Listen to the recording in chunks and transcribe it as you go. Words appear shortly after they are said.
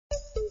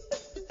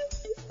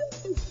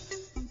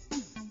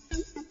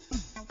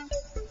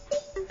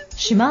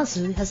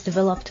SHIMADZU has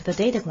developed the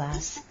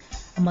DataGlass,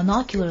 a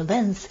monocular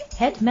lens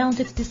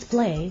head-mounted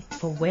display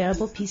for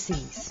wearable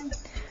PCs.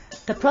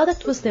 The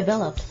product was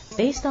developed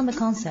based on the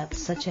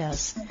concepts such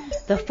as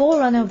the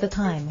forerunner of the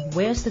time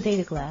wears the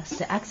DataGlass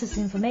to access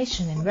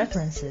information and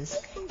references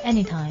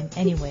anytime,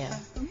 anywhere,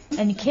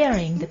 and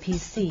carrying the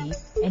PC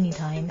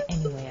anytime,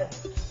 anywhere.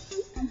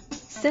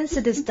 Since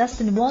it is dust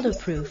and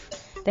waterproof,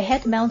 the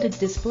head-mounted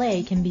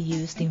display can be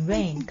used in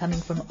rain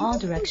coming from all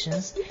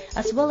directions,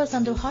 as well as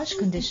under harsh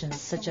conditions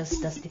such as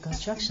dusty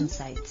construction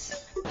sites.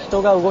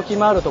 人が動き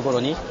回るところ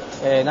に、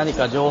何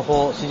か情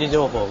報、指示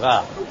情報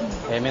が、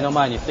目の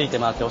前について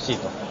回ってほしい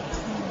と。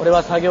これ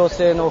は作業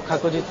性の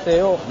確実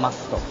性を増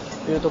す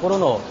というところ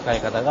の使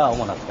い方が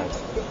主な使い方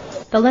で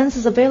す。The lens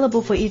is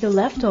available for either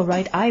left or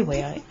right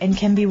eyewear and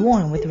can be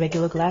worn with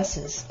regular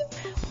glasses.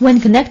 When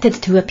connected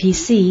to a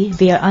PC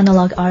via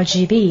analog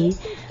RGB,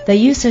 the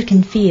user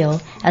can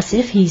feel as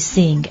if he's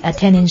seeing a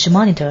 10-inch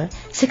monitor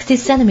 60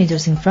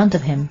 centimeters in front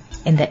of him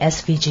in the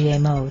SVGA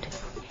mode.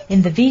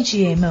 In the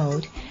VGA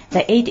mode, the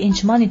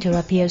 8-inch monitor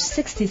appears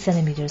 60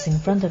 centimeters in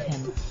front of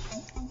him.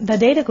 The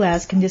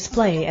DataGlass can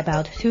display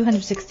about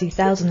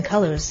 260,000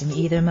 colors in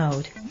either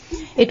mode.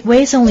 It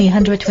weighs only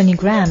 120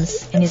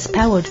 grams and is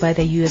powered by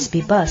the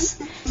USB bus,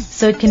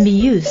 so it can be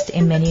used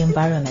in many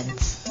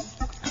environments.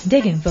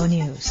 DigInfo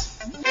News.